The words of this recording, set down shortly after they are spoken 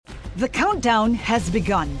The countdown has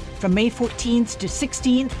begun. From May 14th to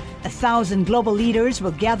 16th, 1,000 global leaders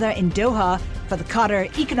will gather in Doha for the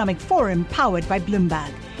Qatar Economic Forum powered by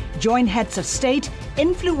Bloomberg. Join heads of state,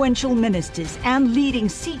 influential ministers, and leading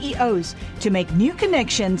CEOs to make new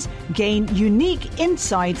connections, gain unique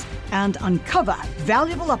insights, and uncover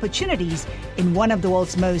valuable opportunities in one of the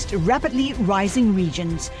world's most rapidly rising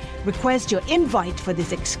regions. Request your invite for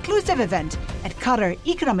this exclusive event at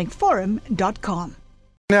QatarEconomicForum.com.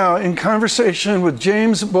 Now, in conversation with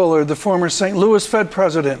James Bullard, the former St. Louis Fed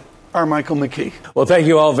president, are Michael McKee. Well, thank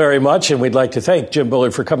you all very much, and we'd like to thank Jim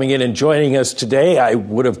Bullard for coming in and joining us today. I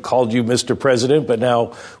would have called you Mr. President, but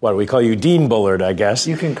now, what do we call you? Dean Bullard, I guess.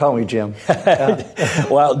 You can call me Jim.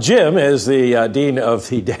 Well, Jim is the Dean of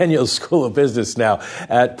the Daniels School of Business now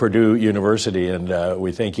at Purdue University, and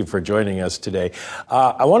we thank you for joining us today.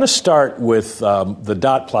 I want to start with the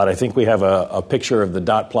dot plot. I think we have a picture of the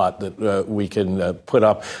dot plot that we can put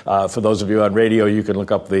up. For those of you on radio, you can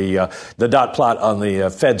look up the dot plot on the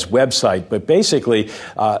Fed's website. But basically,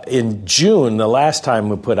 in June, the last time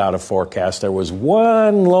we put out a forecast, there was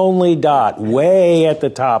one lonely dot way at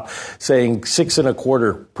the top saying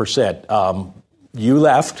 6.25%. You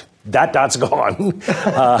left. That dot's gone.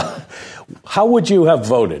 How would you have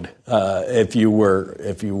voted if you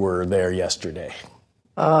were there yesterday?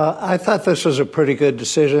 I thought this was a pretty good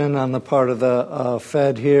decision on the part of the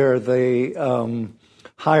Fed here. The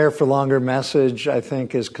higher for longer message, I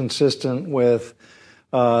think, is consistent with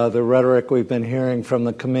the rhetoric we've been hearing from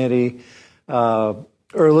the committee.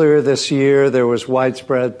 Earlier this year, there was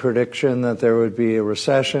widespread prediction that there would be a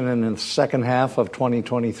recession in the second half of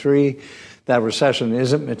 2023. That recession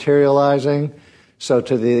isn't materializing. So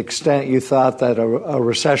to the extent you thought that a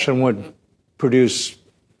recession would produce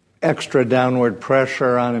extra downward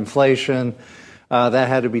pressure on inflation, that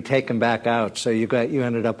had to be taken back out. So you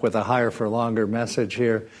ended up with a higher for longer message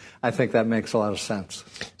here. I think that makes a lot of sense.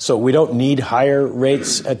 So we don't need higher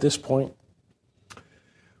rates at this point?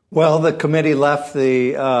 Well, the committee left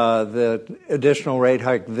the additional rate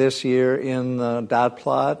hike this year in the dot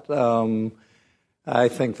plot. I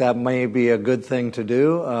think that may be a good thing to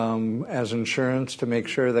do as insurance to make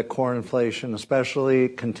sure that core inflation especially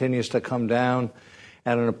continues to come down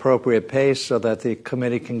at an appropriate pace so that the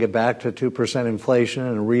committee can get back to 2% inflation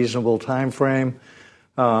in a reasonable time frame.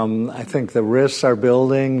 I think the risks are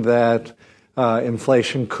building that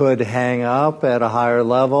inflation could hang up at a higher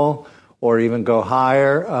level or even go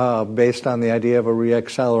higher based on the idea of a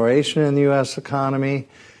reacceleration in the U.S. economy.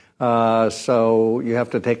 So you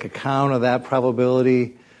have to take account of that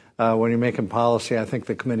probability when you're making policy. I think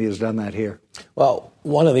the committee has done that here. Well,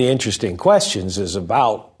 one of the interesting questions is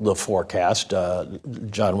about the forecast.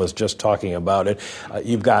 John was just talking about it.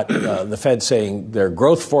 You've got the Fed saying their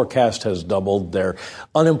growth forecast has doubled, their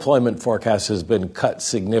unemployment forecast has been cut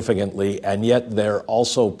significantly, and yet they're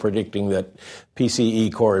also predicting that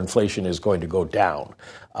PCE core inflation is going to go down.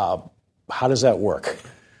 How does that work?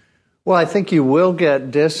 Well, I think you will get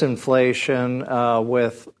disinflation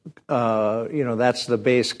with, that's the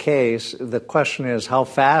base case. The question is, how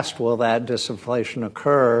fast will that disinflation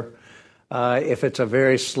occur? If it's a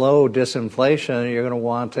very slow disinflation, you're going to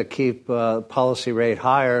want to keep policy rate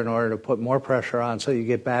higher in order to put more pressure on so you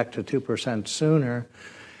get back to 2% sooner.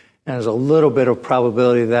 And there's a little bit of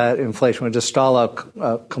probability that inflation would just stall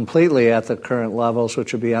out completely at the current levels,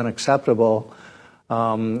 which would be unacceptable.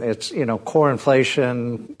 Core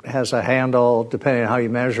inflation has a handle, depending on how you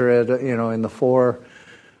measure it, in the 4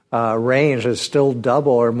 range is still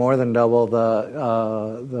double or more than double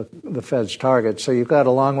the Fed's target. So you've got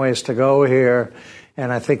a long ways to go here.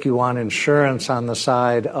 And I think you want insurance on the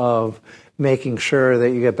side of making sure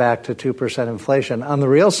that you get back to 2% inflation. On the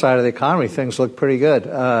real side of the economy, things look pretty good.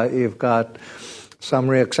 You've got some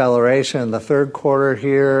reacceleration in the third quarter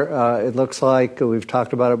here. It looks like we've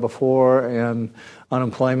talked about it before, and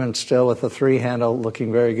unemployment still with a 3 handle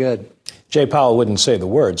looking very good. Jay Powell wouldn't say the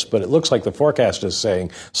words, but it looks like the forecast is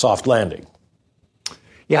saying soft landing.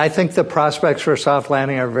 Yeah, I think the prospects for a soft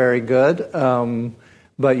landing are very good,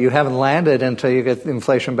 but you haven't landed until you get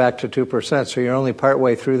inflation back to 2%. So you're only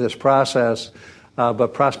partway through this process,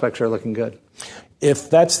 but prospects are looking good. If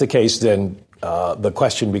that's the case, then the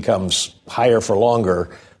question becomes higher for longer.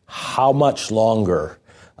 How much longer?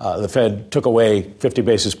 The Fed took away 50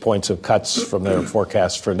 basis points of cuts from their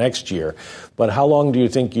forecast for next year. But how long do you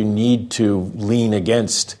think you need to lean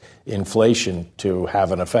against inflation to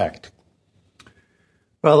have an effect?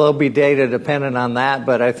 Well, there'll be data dependent on that,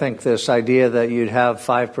 but I think this idea that you'd have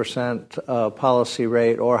 5% policy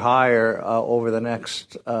rate or higher over the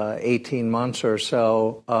next 18 months or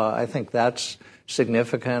so, I think that's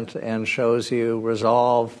significant and shows you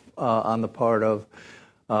resolve on the part of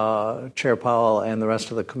Chair Powell and the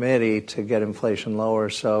rest of the committee to get inflation lower.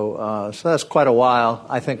 So that's quite a while.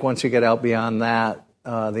 I think once you get out beyond that,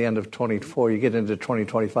 the end of 24, you get into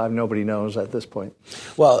 2025, nobody knows at this point.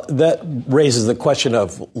 Well, that raises the question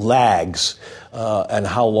of lags and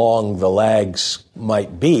how long the lags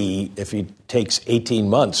might be if it takes 18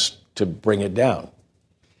 months to bring it down.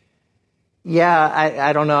 Yeah,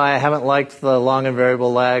 I don't know. I haven't liked the long and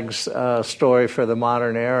variable lags story for the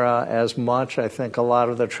modern era as much. I think a lot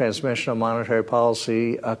of the transmission of monetary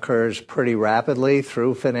policy occurs pretty rapidly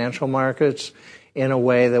through financial markets in a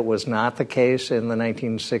way that was not the case in the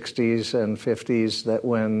 1960s and 50s, that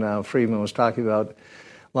when Friedman was talking about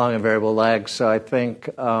long and variable lags. So I think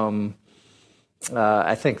the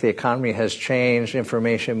economy has changed.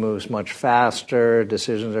 Information moves much faster.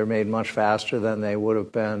 Decisions are made much faster than they would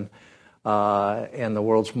have been. And the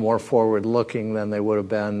world's more forward-looking than they would have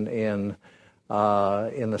been in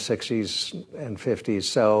the 60s and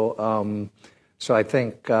 50s. So I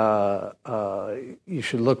think you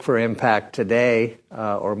should look for impact today,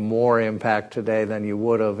 or more impact today than you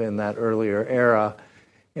would have in that earlier era.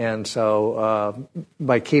 And so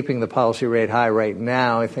by keeping the policy rate high right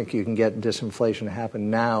now, I think you can get disinflation to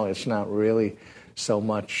happen now. It's not really so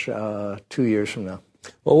much 2 years from now.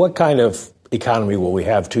 Well, what kind of economy will we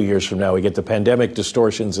have 2 years from now? We get the pandemic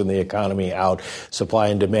distortions in the economy out. Supply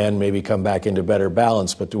and demand maybe come back into better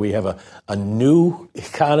balance. But do we have a new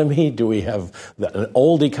economy? Do we have an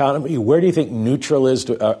old economy? Where do you think neutral is?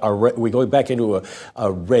 Are we going back into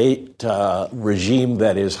a rate regime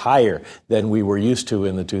that is higher than we were used to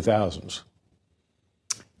in the 2000s?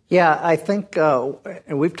 Yeah, I think,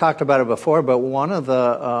 and we've talked about it before, but one of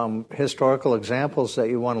the historical examples that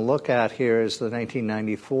you want to look at here is the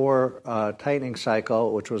 1994 tightening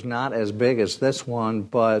cycle, which was not as big as this one,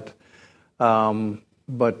 but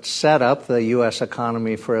set up the U.S.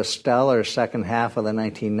 economy for a stellar second half of the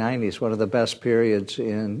 1990s, one of the best periods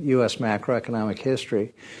in U.S. macroeconomic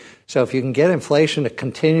history. So if you can get inflation to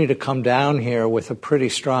continue to come down here with a pretty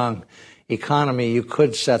strong economy, you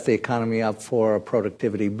could set the economy up for a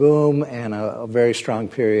productivity boom and a very strong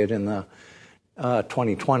period in the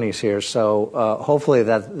 2020s here. So hopefully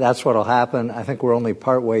that's what will happen. I think we're only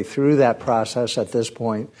partway through that process at this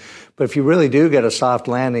point. But if you really do get a soft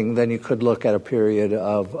landing, then you could look at a period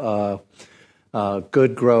of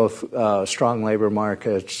good growth, strong labor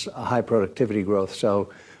markets, high productivity growth.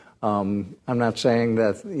 So I'm not saying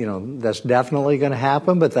that, that's definitely going to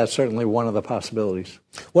happen, but that's certainly one of the possibilities.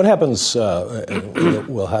 What happens,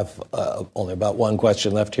 we'll have only about one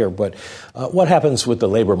question left here, but what happens with the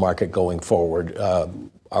labor market going forward?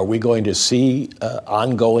 Are we going to see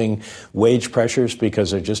ongoing wage pressures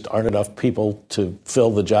because there just aren't enough people to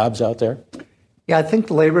fill the jobs out there? Yeah, I think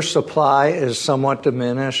the labor supply is somewhat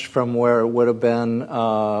diminished from where it would have been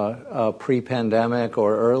pre-pandemic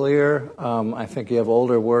or earlier. I think you have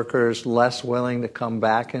older workers less willing to come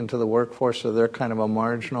back into the workforce, so they're kind of a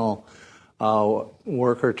marginal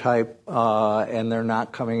worker type, and they're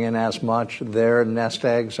not coming in as much. Their nest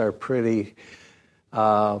eggs are pretty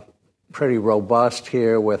robust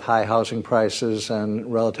here with high housing prices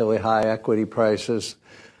and relatively high equity prices.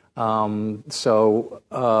 So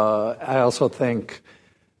I also think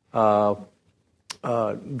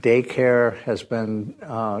daycare has been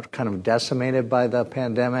kind of decimated by the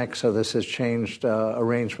pandemic, so this has changed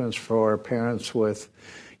arrangements for parents with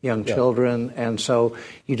young children, and so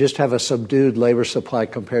you just have a subdued labor supply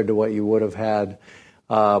compared to what you would have had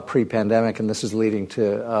pre-pandemic, and this is leading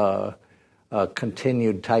to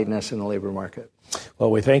continued tightness in the labor market.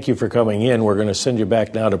 Well, we thank you for coming in. We're going to send you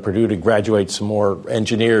back now to Purdue to graduate some more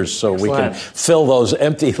engineers so we can fill those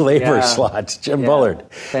empty labor slots. Jim Bullard,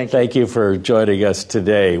 thank you for joining us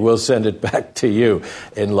today. We'll send it back to you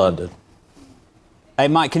in London. Hey,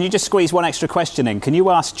 Mike, can you just squeeze one extra question in? Can you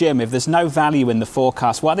ask Jim, if there's no value in the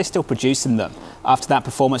forecast, why are they still producing them after that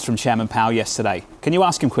performance from Chairman Powell yesterday? Can you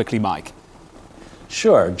ask him quickly, Mike?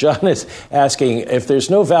 Sure. John is asking, if there's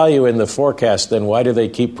no value in the forecast, then why do they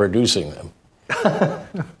keep producing them?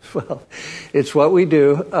 Well, it's what we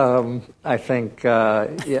do. I think,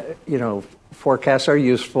 forecasts are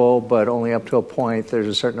useful, but only up to a point. There's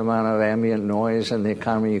a certain amount of ambient noise in the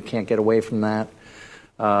economy. You can't get away from that.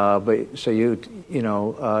 But so you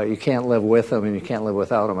can't live with them and you can't live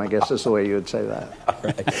without them. I guess is the way you would say that. All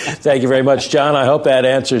right. Thank you very much, John. I hope that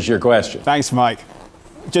answers your question. Thanks, Mike.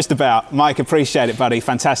 Just about. Mike, appreciate it, buddy.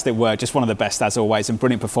 Fantastic work. Just one of the best, as always, and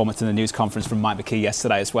brilliant performance in the news conference from Mike McKee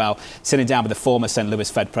yesterday as well. Sitting down with the former St. Louis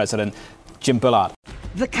Fed President, Jim Bullard.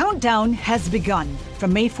 The countdown has begun.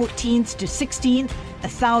 From May 14th to 16th,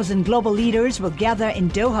 1,000 global leaders will gather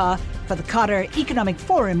in Doha for the Qatar Economic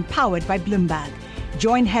Forum powered by Bloomberg.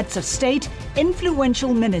 Join heads of state,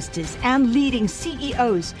 influential ministers, and leading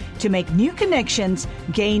CEOs to make new connections,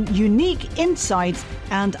 gain unique insights,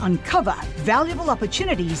 and uncover valuable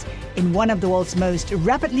opportunities in one of the world's most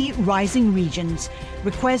rapidly rising regions.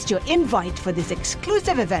 Request your invite for this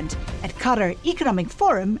exclusive event at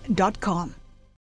QatarEconomicForum.com.